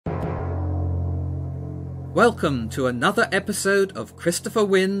Welcome to another episode of Christopher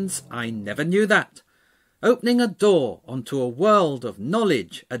Winn's I Never Knew That, opening a door onto a world of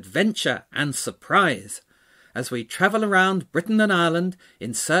knowledge, adventure and surprise, as we travel around Britain and Ireland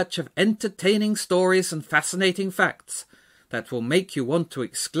in search of entertaining stories and fascinating facts that will make you want to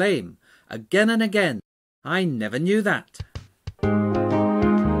exclaim, again and again, I never knew that.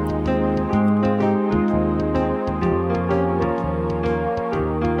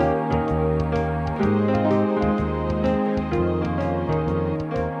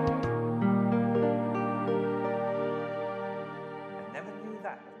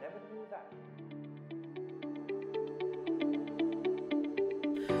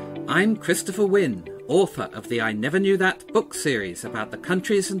 I'm Christopher Winn, author of the I Never Knew That book series about the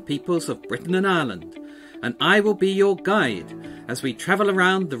countries and peoples of Britain and Ireland, and I will be your guide as we travel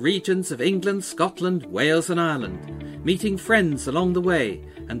around the regions of England, Scotland, Wales and Ireland, meeting friends along the way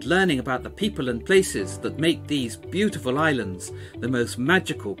and learning about the people and places that make these beautiful islands the most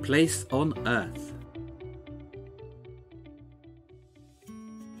magical place on earth.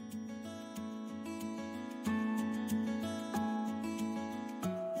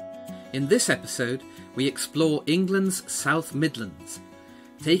 In this episode, we explore England's South Midlands,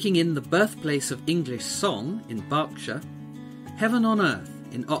 taking in the birthplace of English song in Berkshire, heaven on earth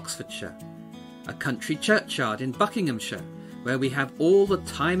in Oxfordshire, a country churchyard in Buckinghamshire where we have all the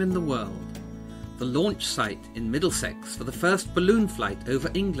time in the world, the launch site in Middlesex for the first balloon flight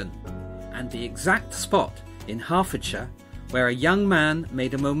over England, and the exact spot in Hertfordshire where a young man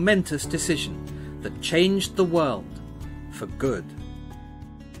made a momentous decision that changed the world for good.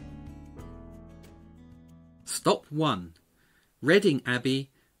 Stop 1. Reading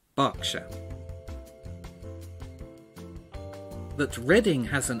Abbey, Berkshire. That Reading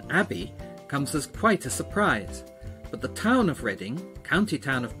has an abbey comes as quite a surprise, but the town of Reading, county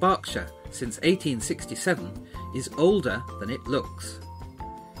town of Berkshire since 1867, is older than it looks.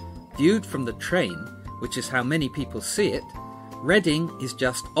 Viewed from the train, which is how many people see it, Reading is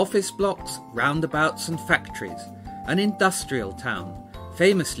just office blocks, roundabouts and factories, an industrial town,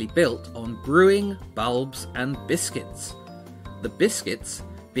 famously built on brewing, bulbs and biscuits. The biscuits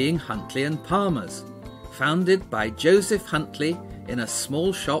being Huntley and Palmer's, founded by Joseph Huntley in a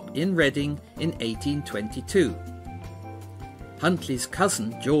small shop in Reading in 1822. Huntley's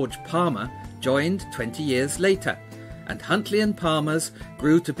cousin George Palmer joined 20 years later, and Huntley and Palmer's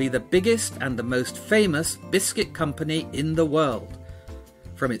grew to be the biggest and the most famous biscuit company in the world.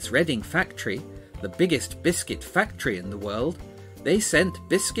 From its Reading factory, the biggest biscuit factory in the world, they sent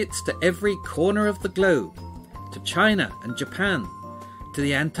biscuits to every corner of the globe, to China and Japan, to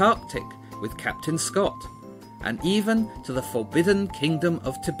the Antarctic with Captain Scott, and even to the forbidden kingdom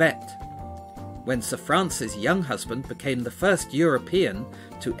of Tibet. When Sir Francis' young husband became the first European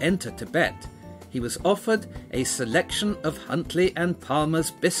to enter Tibet, he was offered a selection of Huntley and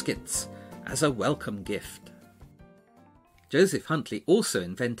Palmer's biscuits as a welcome gift. Joseph Huntley also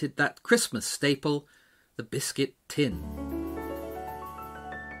invented that Christmas staple, the biscuit tin.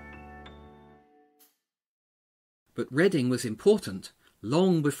 But Reading was important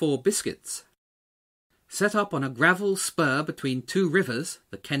long before biscuits. Set up on a gravel spur between two rivers,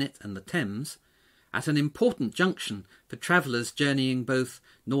 the Kennet and the Thames, at an important junction for travellers journeying both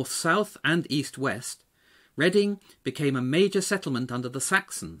north-south and east-west, Reading became a major settlement under the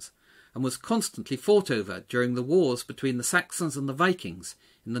Saxons and was constantly fought over during the wars between the Saxons and the Vikings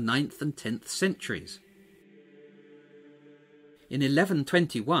in the 9th and 10th centuries. In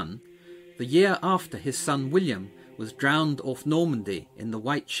 1121, the year after his son William was drowned off Normandy in the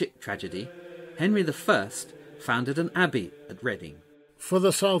White Ship tragedy, Henry I founded an abbey at Reading. For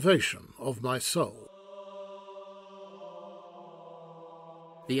the salvation of my soul.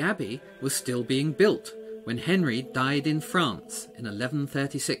 The abbey was still being built when Henry died in France in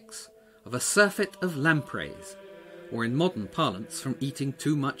 1136 of a surfeit of lampreys, or in modern parlance from eating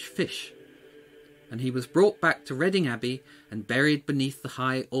too much fish, and he was brought back to Reading Abbey and buried beneath the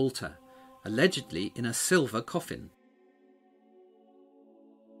high altar, allegedly in a silver coffin.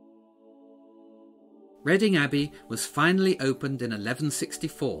 Reading Abbey was finally opened in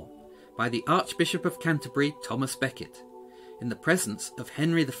 1164 by the Archbishop of Canterbury Thomas Becket, in the presence of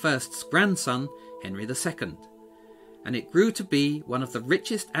Henry I's grandson Henry II, and it grew to be one of the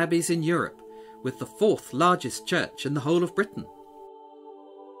richest abbeys in Europe, with the 4th largest church in the whole of Britain.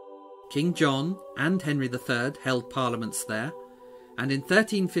 King John and Henry III held parliaments there, and in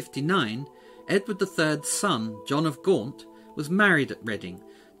 1359 Edward III's son John of Gaunt was married at Reading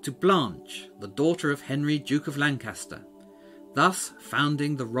to Blanche, the daughter of Henry, Duke of Lancaster, thus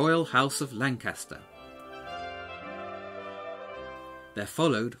founding the Royal House of Lancaster. there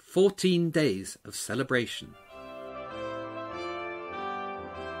followed 14 days of celebration.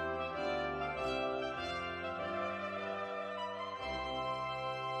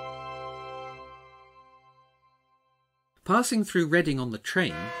 Passing through Reading on the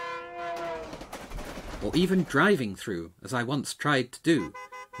train, or even driving through, as I once tried to do,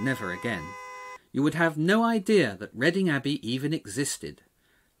 never again, you would have no idea that Reading Abbey even existed,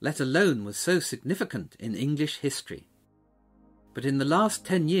 let alone was so significant in English history. But in the last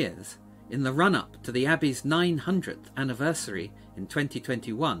 10 years, in the run-up to the Abbey's 900th anniversary in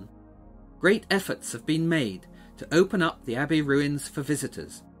 2021, great efforts have been made to open up the Abbey ruins for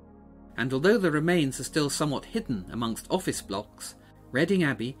visitors, and although the remains are still somewhat hidden amongst office blocks, Reading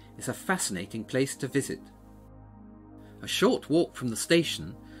Abbey is a fascinating place to visit. A short walk from the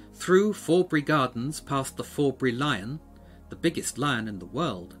station, through Forbury Gardens past the Forbury Lion, the biggest lion in the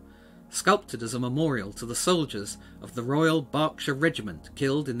world, sculpted as a memorial to the soldiers of the Royal Berkshire Regiment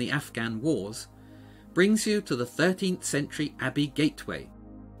killed in the Afghan Wars, brings you to the 13th century Abbey Gateway,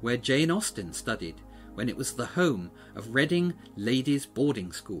 where Jane Austen studied when it was the home of Reading Ladies'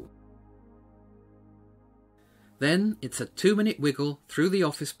 Boarding School. Then it's a 2-minute wiggle through the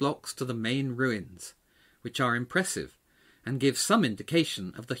office blocks to the main ruins, which are impressive and give some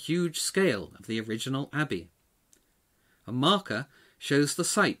indication of the huge scale of the original abbey. A marker shows the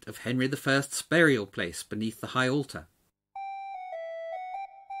site of Henry I's burial place beneath the high altar.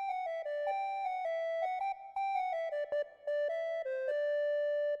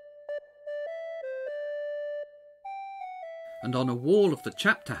 And on a wall of the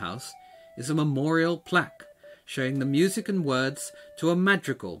chapter house is a memorial plaque showing the music and words to a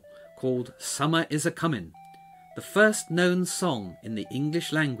madrigal called Summer is a-Comin', the first known song in the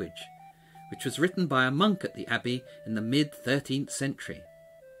English language, which was written by a monk at the Abbey in the mid-13th century.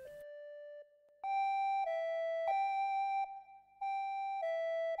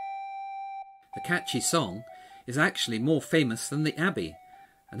 The catchy song is actually more famous than the Abbey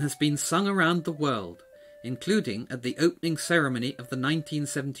and has been sung around the world, including at the opening ceremony of the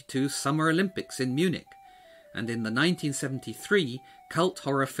 1972 Summer Olympics in Munich, and in the 1973 cult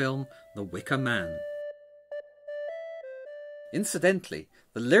horror film The Wicker Man. Incidentally,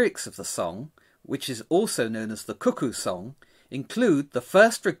 the lyrics of the song, which is also known as the Cuckoo Song, include the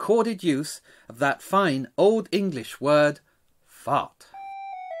first recorded use of that fine Old English word, fart.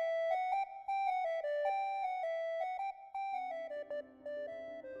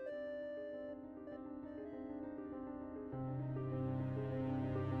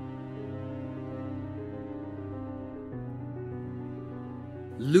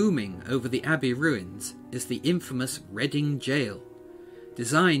 Looming over the Abbey ruins is the infamous Reading Jail,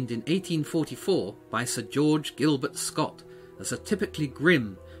 designed in 1844 by Sir George Gilbert Scott as a typically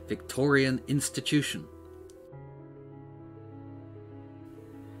grim Victorian institution.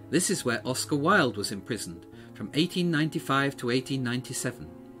 This is where Oscar Wilde was imprisoned from 1895 to 1897.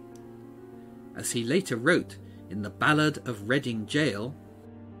 As he later wrote in the Ballad of Reading Jail,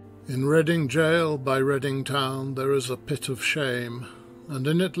 "In Reading Jail by Reading Town there is a pit of shame, and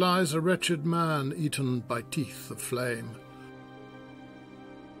in it lies a wretched man eaten by teeth of flame.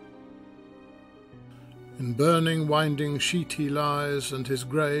 In burning winding sheet he lies, and his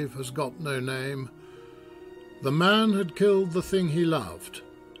grave has got no name. The man had killed the thing he loved,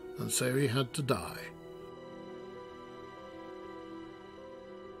 and so he had to die.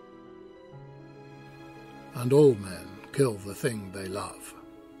 And all men kill the thing they love."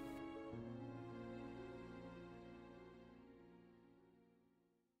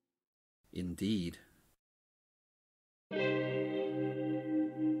 Indeed.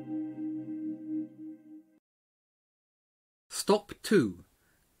 Stop 2.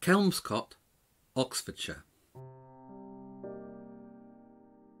 Kelmscott, Oxfordshire.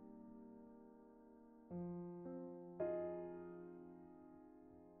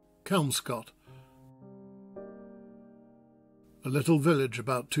 Kelmscott, a little village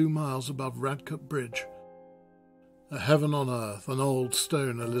about 2 miles above Radcott Bridge. A heaven on earth, an old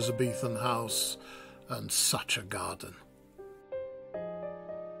stone Elizabethan house, and such a garden.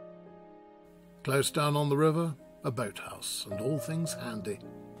 Close down on the river, a boathouse, and all things handy.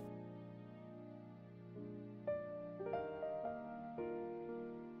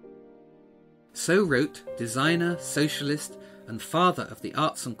 So wrote designer, socialist, and father of the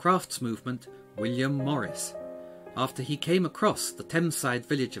arts and crafts movement, William Morris, after he came across the Thameside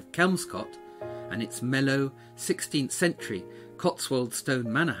village of Kelmscott and its mellow 16th century Cotswold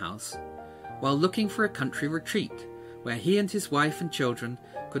stone manor house, while looking for a country retreat where he and his wife and children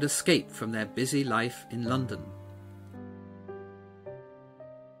could escape from their busy life in London.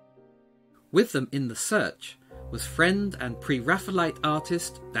 With them in the search was friend and pre-Raphaelite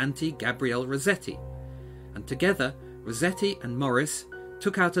artist Dante Gabriel Rossetti, and together Rossetti and Morris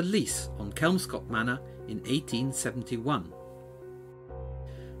took out a lease on Kelmscott Manor in 1871.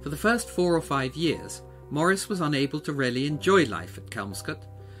 For the first 4 or 5 years, Morris was unable to really enjoy life at Kelmscott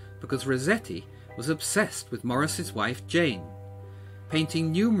because Rossetti was obsessed with Morris's wife Jane,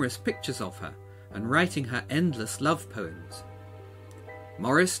 painting numerous pictures of her and writing her endless love poems.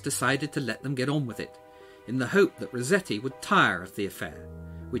 Morris decided to let them get on with it, in the hope that Rossetti would tire of the affair,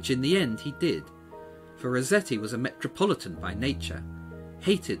 which in the end he did, for Rossetti was a metropolitan by nature,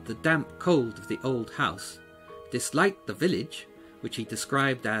 hated the damp cold of the old house, disliked the village, which he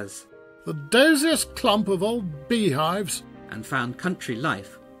described as the daisiest clump of old beehives, and found country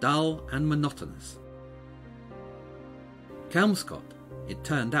life dull and monotonous. Kelmscott, it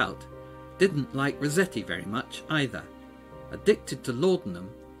turned out, didn't like Rossetti very much either. Addicted to laudanum,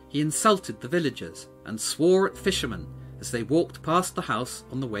 he insulted the villagers and swore at fishermen as they walked past the house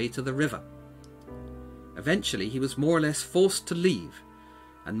on the way to the river. Eventually he was more or less forced to leave,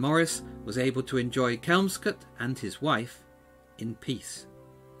 and Morris was able to enjoy Kelmscott and his wife in peace.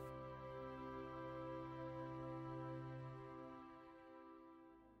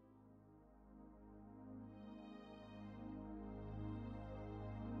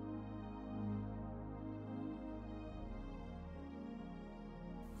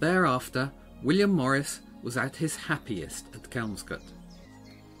 Thereafter, William Morris was at his happiest at Kelmscott.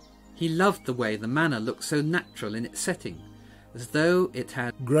 He loved the way the manor looked so natural in its setting, as though it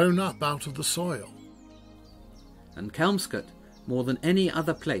had grown up out of the soil. And Kelmscott, more than any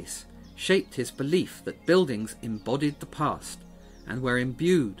other place, shaped his belief that buildings embodied the past and were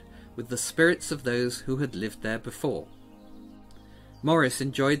imbued with the spirits of those who had lived there before. Morris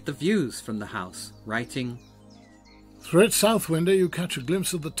enjoyed the views from the house, writing, "Through its south window you catch a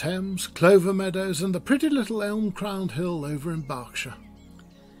glimpse of the Thames, clover meadows, and the pretty little elm-crowned hill over in Berkshire."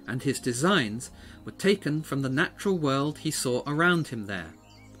 And his designs were taken from the natural world he saw around him there.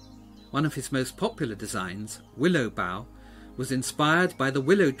 One of his most popular designs, Willow Bough, was inspired by the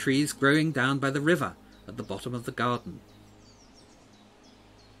willow trees growing down by the river at the bottom of the garden.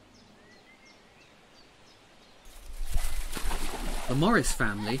 The Morris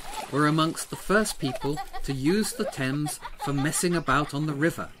family were amongst the first people to use the Thames for messing about on the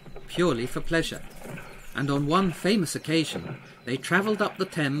river, purely for pleasure, and on one famous occasion they travelled up the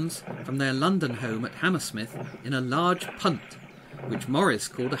Thames from their London home at Hammersmith in a large punt, which Morris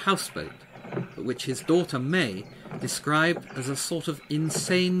called a houseboat, but which his daughter May described as a sort of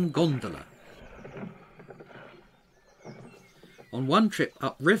insane gondola. On one trip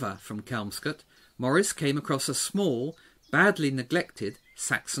upriver from Kelmscott, Morris came across a small, badly neglected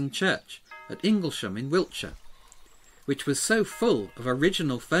Saxon church at Inglesham in Wiltshire, which was so full of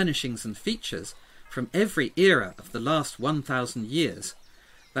original furnishings and features from every era of the last 1,000 years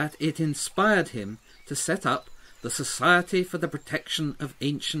that it inspired him to set up the Society for the Protection of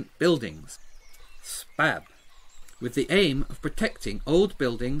Ancient Buildings, SPAB, with the aim of protecting old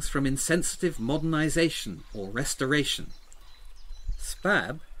buildings from insensitive modernisation or restoration.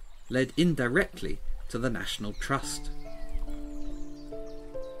 SPAB led indirectly to the National Trust.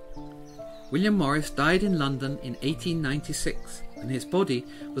 William Morris died in London in 1896, and his body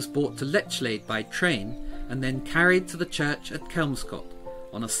was brought to Lechlade by train and then carried to the church at Kelmscott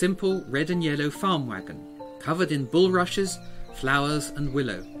on a simple red and yellow farm wagon, covered in bulrushes, flowers and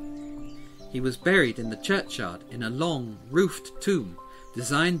willow. He was buried in the churchyard in a long, roofed tomb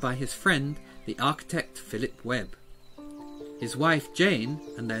designed by his friend, the architect Philip Webb. His wife Jane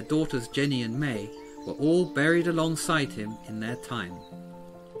and their daughters Jenny and May were all buried alongside him in their time.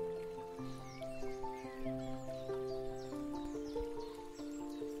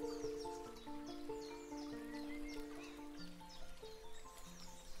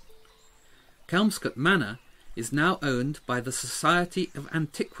 Kelmscott Manor is now owned by the Society of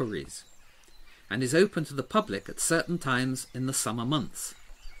Antiquaries and is open to the public at certain times in the summer months.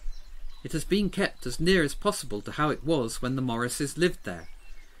 It has been kept as near as possible to how it was when the Morrises lived there,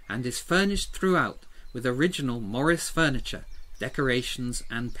 and is furnished throughout with original Morris furniture, decorations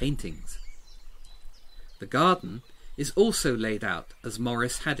and paintings. The garden is also laid out as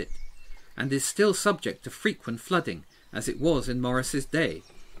Morris had it, and is still subject to frequent flooding as it was in Morris's day,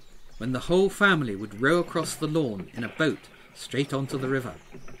 when the whole family would row across the lawn in a boat straight onto the river.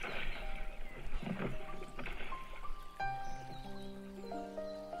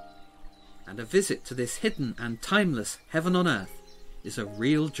 And a visit to this hidden and timeless heaven on earth is a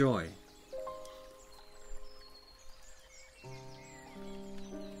real joy.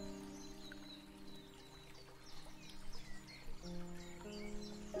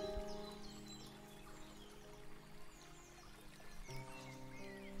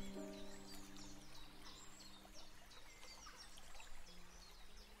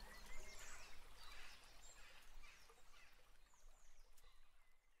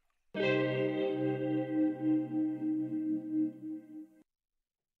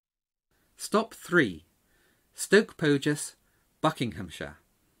 Stop 3. Stoke Poges, Buckinghamshire.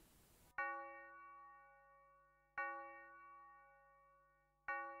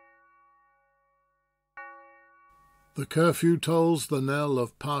 The curfew tolls the knell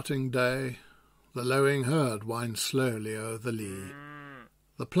of parting day, the lowing herd winds slowly o'er the lea,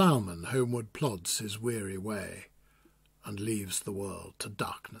 the ploughman homeward plods his weary way, and leaves the world to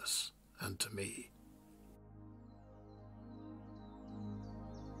darkness and to me.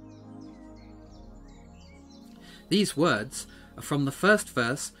 These words are from the first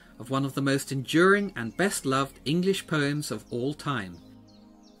verse of one of the most enduring and best-loved English poems of all time,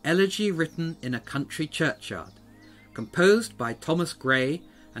 Elegy Written in a Country Churchyard, composed by Thomas Gray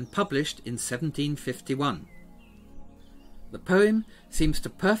and published in 1751. The poem seems to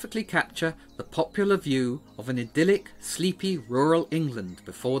perfectly capture the popular view of an idyllic, sleepy rural England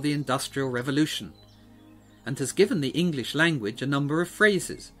before the Industrial Revolution, and has given the English language a number of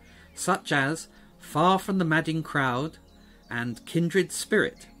phrases, such as far from the madding crowd and kindred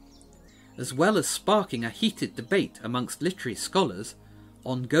spirit, as well as sparking a heated debate amongst literary scholars,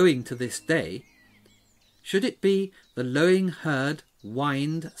 ongoing to this day. Should it be the lowing herd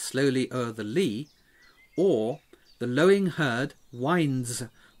wind slowly o'er the lea, or the lowing herd winds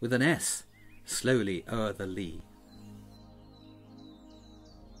with an S slowly o'er the lea?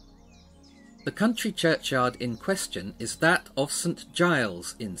 The country churchyard in question is that of St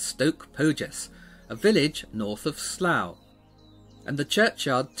Giles in Stoke Poges, a village north of Slough. And the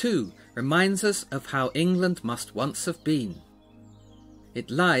churchyard too reminds us of how England must once have been. It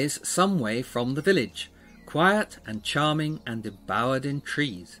lies some way from the village, quiet and charming and embowered in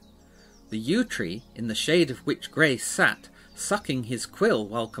trees. The yew tree, in the shade of which Gray sat, sucking his quill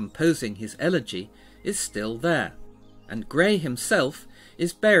while composing his elegy, is still there, and Gray himself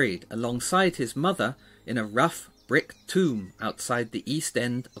is buried alongside his mother in a rough brick tomb outside the east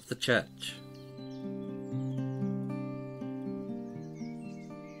end of the church.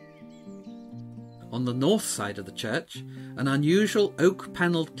 On the north side of the church, an unusual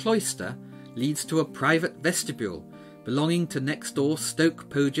oak-panelled cloister leads to a private vestibule belonging to next-door Stoke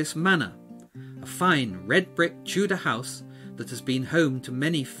Poges Manor, a fine red-brick Tudor house that has been home to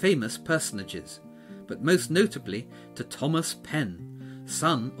many famous personages, but most notably to Thomas Penn,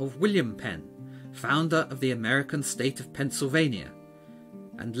 son of William Penn, founder of the American state of Pennsylvania,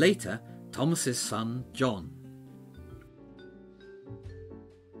 and later Thomas's son John.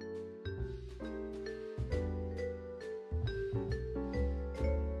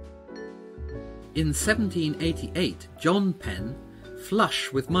 In 1788, John Penn, flush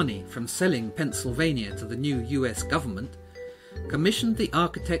with money from selling Pennsylvania to the new US government, commissioned the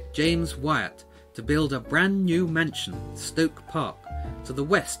architect James Wyatt to build a brand new mansion, Stoke Park, to the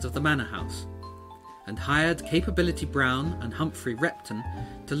west of the manor house, and hired Capability Brown and Humphrey Repton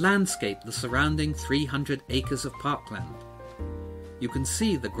to landscape the surrounding 300 acres of parkland. You can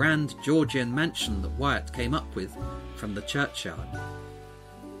see the grand Georgian mansion that Wyatt came up with from the churchyard.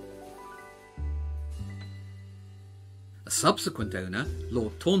 A subsequent owner,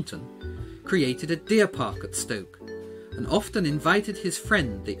 Lord Taunton, created a deer park at Stoke, and often invited his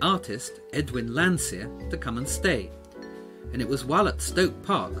friend, the artist Edwin Landseer, to come and stay. And it was while at Stoke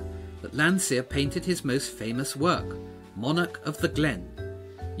Park that Landseer painted his most famous work, Monarch of the Glen,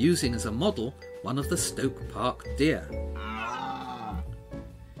 using as a model one of the Stoke Park deer.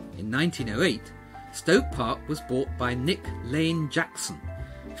 In 1908, Stoke Park was bought by Nick Lane Jackson,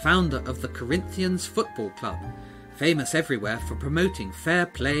 founder of the Corinthians Football Club, famous everywhere for promoting fair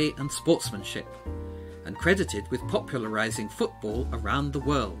play and sportsmanship, and credited with popularising football around the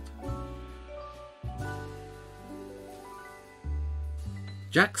world.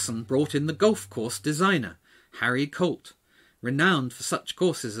 Jackson brought in the golf course designer, Harry Colt, renowned for such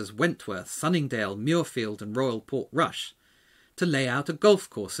courses as Wentworth, Sunningdale, Muirfield and Royal Portrush, to lay out a golf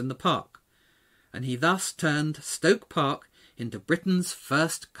course in the park, and he thus turned Stoke Park into Britain's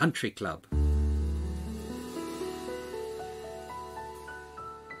first country club.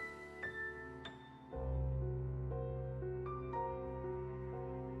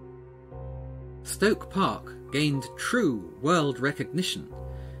 Stoke Park gained true world recognition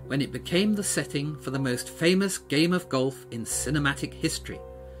when it became the setting for the most famous game of golf in cinematic history,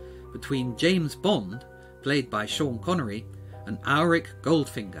 between James Bond, played by Sean Connery, and Auric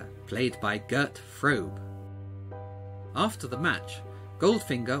Goldfinger, played by Gert Frobe. After the match,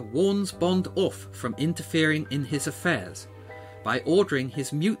 Goldfinger warns Bond off from interfering in his affairs by ordering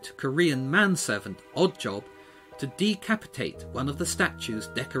his mute Korean manservant Oddjob to decapitate one of the statues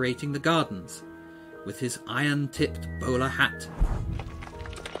decorating the gardens with his iron-tipped bowler hat.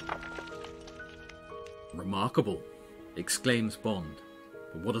 "Remarkable," exclaims Bond.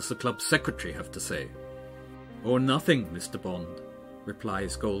 But what does the club's secretary have to say? "Oh, nothing, Mr. Bond,"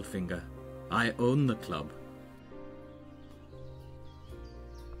 replies Goldfinger. "I own the club."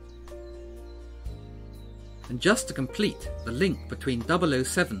 And just to complete the link between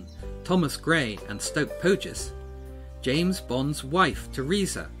 007, Thomas Gray and Stoke Poges, James Bond's wife,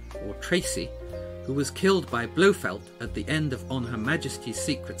 Teresa, or Tracy, who was killed by Blofeld at the end of On Her Majesty's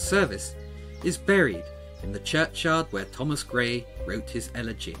Secret Service, is buried in the churchyard where Thomas Gray wrote his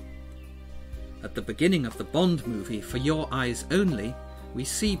elegy. At the beginning of the Bond movie For Your Eyes Only, we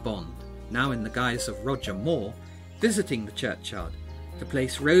see Bond, now in the guise of Roger Moore, visiting the churchyard to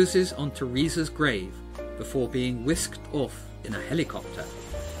place roses on Teresa's grave before being whisked off in a helicopter.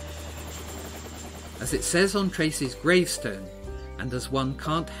 As it says on Tracy's gravestone, and as one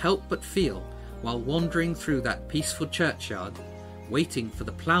can't help but feel while wandering through that peaceful churchyard, waiting for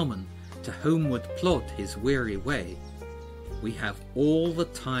the ploughman to homeward plod his weary way, we have all the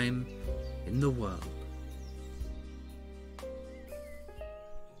time in the world.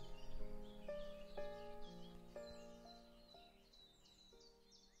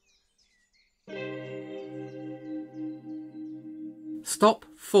 Stop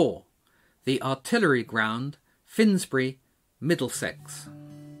 4. The Artillery Ground, Finsbury, Middlesex.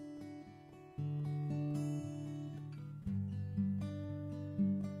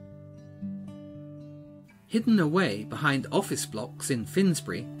 Hidden away behind office blocks in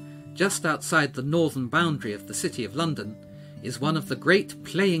Finsbury, just outside the northern boundary of the City of London, is one of the great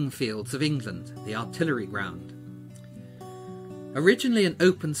playing fields of England, the Artillery Ground. Originally an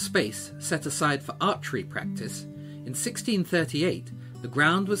open space set aside for archery practice, in 1638 the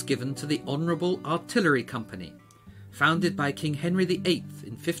ground was given to the Honourable Artillery Company, founded by King Henry VIII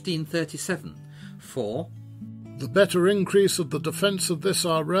in 1537, for the better increase of the defence of this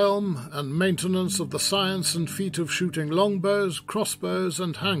our realm, and maintenance of the science and feat of shooting longbows, crossbows,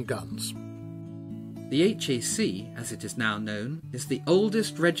 and handguns. The HAC, as it is now known, is the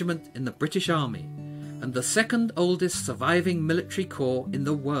oldest regiment in the British Army, and the second oldest surviving military corps in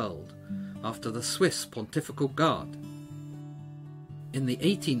the world, after the Swiss Pontifical Guard. In the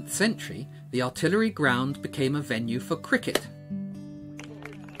 18th century, the Artillery Ground became a venue for cricket,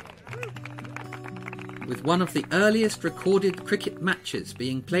 with one of the earliest recorded cricket matches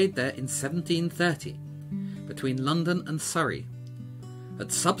being played there in 1730, between London and Surrey.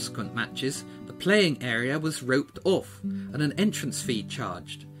 At subsequent matches, the playing area was roped off and an entrance fee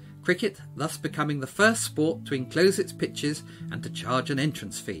charged, cricket thus becoming the first sport to enclose its pitches and to charge an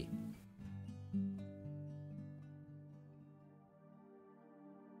entrance fee.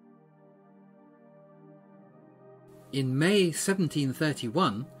 In May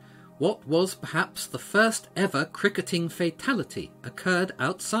 1731, what was perhaps the first ever cricketing fatality occurred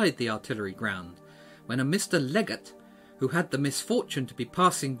outside the Artillery Ground, when a Mr. Leggett, who had the misfortune to be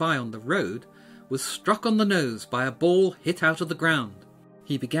passing by on the road, was struck on the nose by a ball hit out of the ground.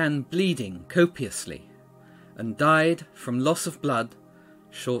 He began bleeding copiously, and died from loss of blood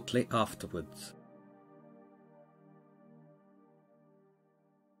shortly afterwards.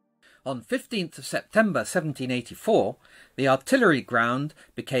 On 15th of September 1784, the Artillery Ground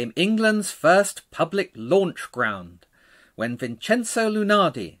became England's first public launch ground, when Vincenzo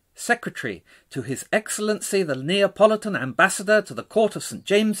Lunardi, Secretary to His Excellency the Neapolitan Ambassador to the Court of St.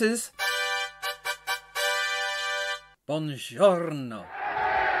 James's, Buongiorno,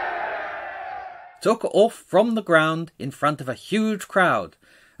 took off from the ground in front of a huge crowd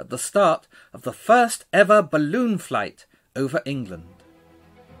at the start of the first ever balloon flight over England.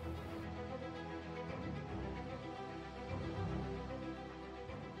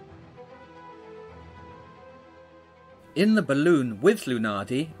 In the balloon with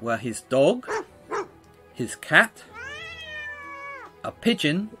Lunardi were his dog, his cat, a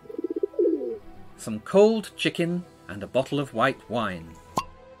pigeon, some cold chicken, and a bottle of white wine.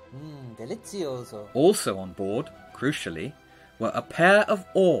 Delizioso. Also on board, crucially, were a pair of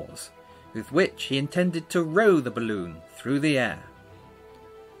oars, with which he intended to row the balloon through the air.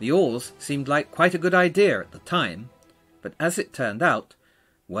 The oars seemed like quite a good idea at the time, but as it turned out,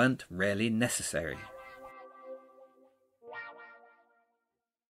 weren't really necessary.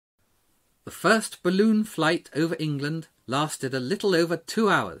 The first balloon flight over England lasted a little over 2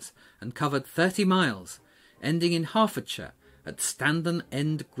 hours and covered 30 miles, ending in Hertfordshire at Standon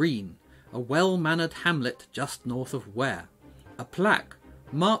End Green, a well-mannered hamlet just north of Ware. A plaque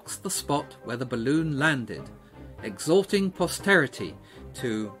marks the spot where the balloon landed, exhorting posterity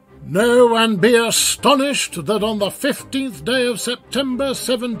to Know and be astonished that on the 15th day of September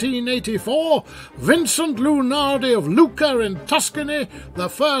 1784, Vincent Lunardi of Lucca in Tuscany, the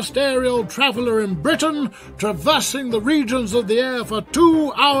first aerial traveller in Britain, traversing the regions of the air for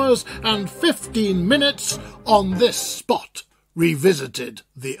 2 hours and 15 minutes on this spot, revisited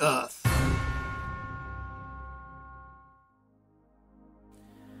the earth.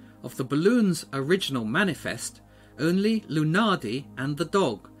 Of the balloon's original manifest, only Lunardi and the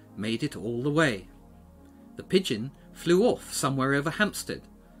dog made it all the way. The pigeon flew off somewhere over Hampstead.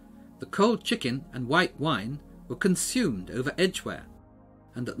 The cold chicken and white wine were consumed over Edgware,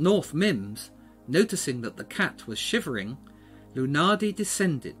 and at North Mims, noticing that the cat was shivering, Lunardi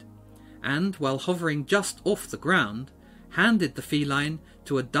descended, and, while hovering just off the ground, handed the feline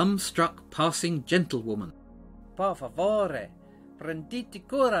to a dumbstruck passing gentlewoman. Per favore, prenditi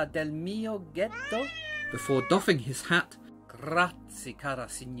cura del mio ghetto? Before doffing his hat, Grazie, cara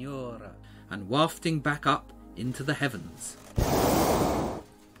signora, and wafting back up into the heavens.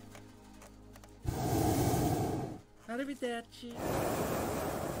 Arrivederci.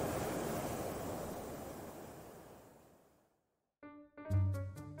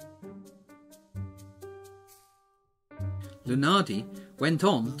 Lunardi went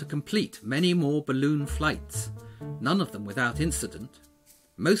on to complete many more balloon flights, none of them without incident,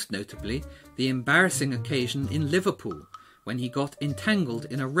 most notably the embarrassing occasion in Liverpool when he got entangled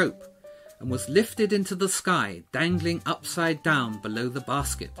in a rope and was lifted into the sky, dangling upside down below the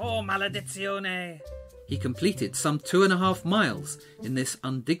basket. Oh, maledizione! He completed some 2.5 miles in this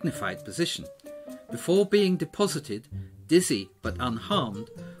undignified position, before being deposited, dizzy but unharmed,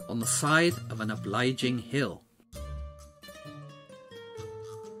 on the side of an obliging hill.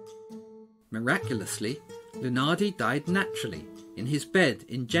 Miraculously, Lunardi died naturally, in his bed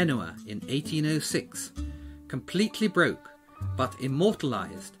in Genoa in 1806, completely broke, but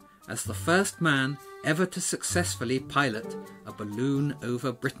immortalised as the first man ever to successfully pilot a balloon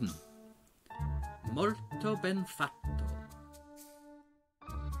over Britain. Molto ben fatto.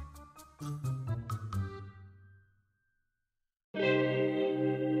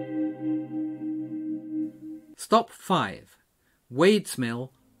 Stop 5. Wadesmill,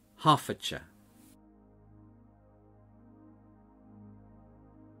 Hertfordshire.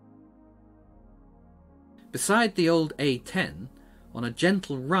 Beside the old A10, on a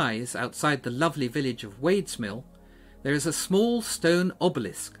gentle rise outside the lovely village of Wadesmill, there is a small stone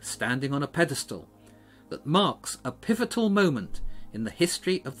obelisk standing on a pedestal that marks a pivotal moment in the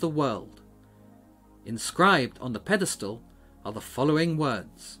history of the world. Inscribed on the pedestal are the following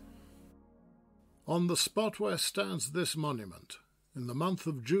words. On the spot where stands this monument, in the month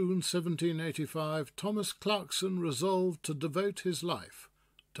of June 1785, Thomas Clarkson resolved to devote his life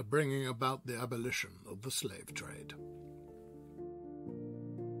to bringing about the abolition of the slave trade.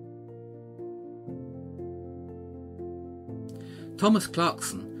 Thomas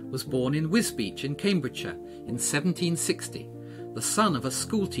Clarkson was born in Wisbeach in Cambridgeshire in 1760, the son of a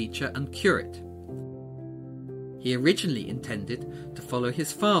schoolteacher and curate. He originally intended to follow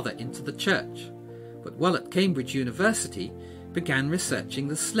his father into the church, but while at Cambridge University began researching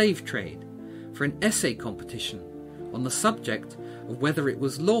the slave trade for an essay competition on the subject of whether it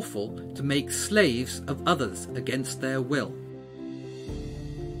was lawful to make slaves of others against their will.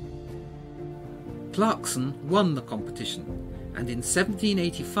 Clarkson won the competition, and in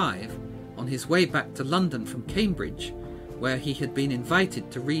 1785, on his way back to London from Cambridge, where he had been invited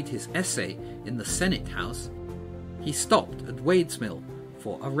to read his essay in the Senate House, he stopped at Wadesmill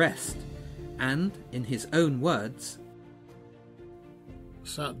for a rest, and, in his own words,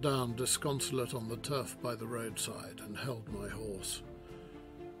 sat down disconsolate on the turf by the roadside and held my horse.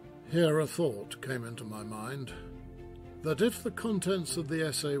 Here a thought came into my mind, that if the contents of the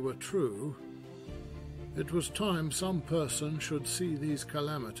essay were true, it was time some person should see these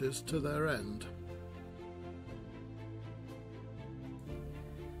calamities to their end.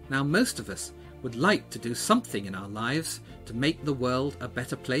 Now most of us would like to do something in our lives to make the world a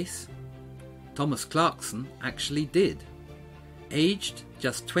better place. Thomas Clarkson actually did. Aged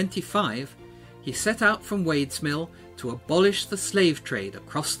just 25, he set out from Wadesmill to abolish the slave trade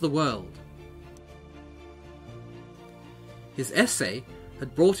across the world. His essay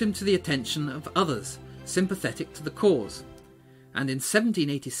had brought him to the attention of others sympathetic to the cause, and in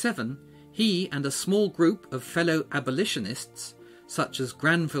 1787 he and a small group of fellow abolitionists, such as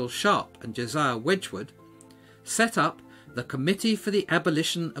Granville Sharp and Josiah Wedgwood, set up the Committee for the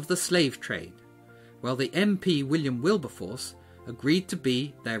Abolition of the Slave Trade, while the MP William Wilberforce agreed to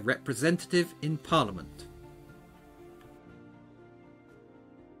be their representative in Parliament.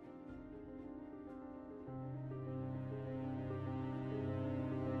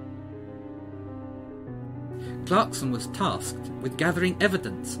 Clarkson was tasked with gathering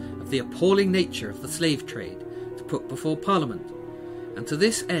evidence of the appalling nature of the slave trade to put before Parliament, and to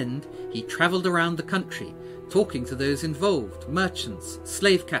this end he travelled around the country talking to those involved, merchants,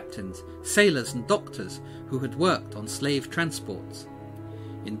 slave captains, sailors and doctors who had worked on slave transports.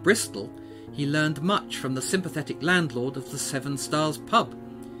 In Bristol, he learned much from the sympathetic landlord of the Seven Stars pub,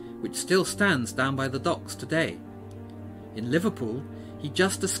 which still stands down by the docks today. In Liverpool, he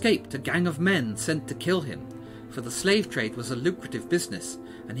just escaped a gang of men sent to kill him, for the slave trade was a lucrative business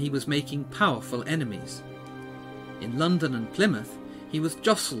and he was making powerful enemies. In London and Plymouth, he was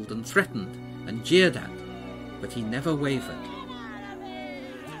jostled and threatened and jeered at, but he never wavered.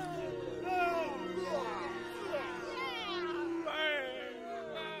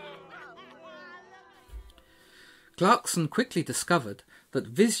 Clarkson quickly discovered that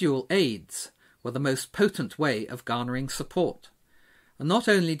visual aids were the most potent way of garnering support, and not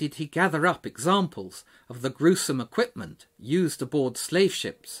only did he gather up examples of the gruesome equipment used aboard slave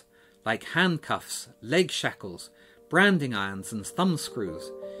ships, like handcuffs, leg shackles, branding irons and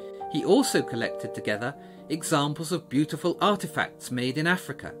thumbscrews, he also collected together examples of beautiful artifacts made in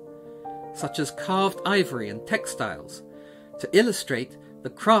Africa, such as carved ivory and textiles, to illustrate the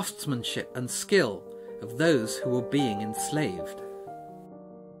craftsmanship and skill of those who were being enslaved.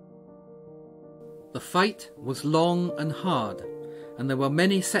 The fight was long and hard, and there were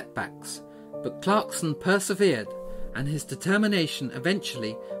many setbacks, but Clarkson persevered, and his determination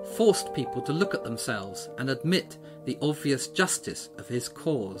eventually forced people to look at themselves and admit the obvious justice of his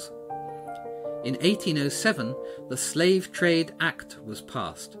cause. In 1807, the Slave Trade Act was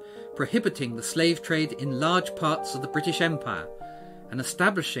passed, prohibiting the slave trade in large parts of the British Empire and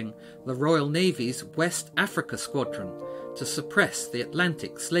establishing the Royal Navy's West Africa Squadron to suppress the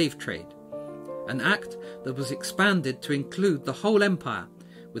Atlantic slave trade, an act that was expanded to include the whole empire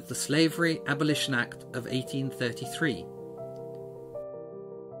with the Slavery Abolition Act of 1833.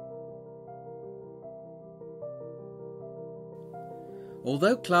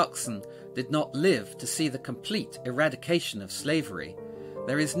 Although Clarkson did not live to see the complete eradication of slavery,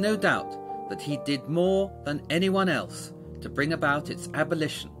 there is no doubt that he did more than anyone else to bring about its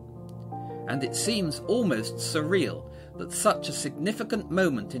abolition, and it seems almost surreal that such a significant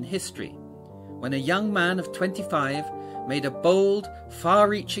moment in history, when a young man of 25 made a bold,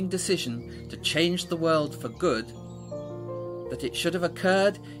 far-reaching decision to change the world for good, that it should have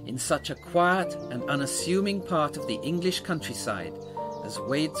occurred in such a quiet and unassuming part of the English countryside as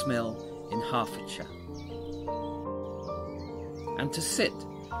Wadesmill in Hertfordshire. And to sit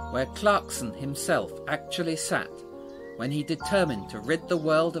where Clarkson himself actually sat when he determined to rid the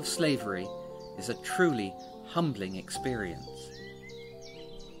world of slavery is a truly humbling experience.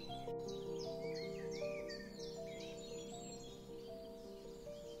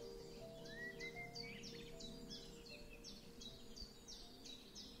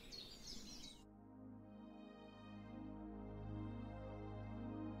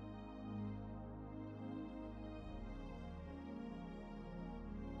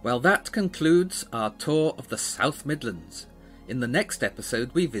 Well, that concludes our tour of the South Midlands. In the next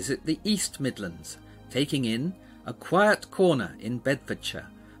episode we visit the East Midlands, taking in a quiet corner in Bedfordshire,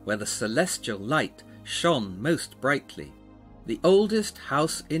 where the celestial light shone most brightly, the oldest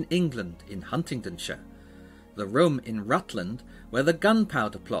house in England in Huntingdonshire, the room in Rutland where the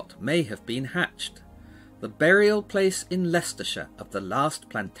gunpowder plot may have been hatched, the burial place in Leicestershire of the last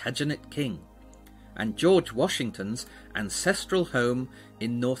Plantagenet king, and George Washington's ancestral home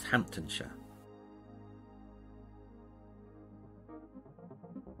in Northamptonshire.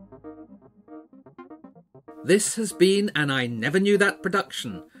 This has been an I Never Knew That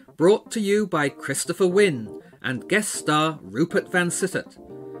production, brought to you by Christopher Winn and guest star Rupert Van Sittert.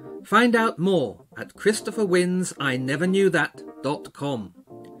 Find out more at ChristopherWinnsINeverKnewThat.com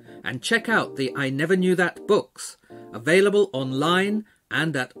and check out the I Never Knew That books, available online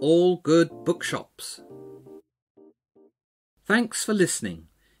and at all good bookshops. Thanks for listening.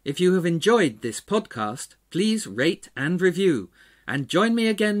 If you have enjoyed this podcast, please rate and review, and join me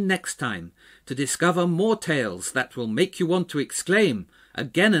again next time to discover more tales that will make you want to exclaim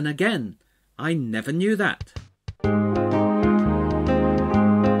again and again, I never knew that.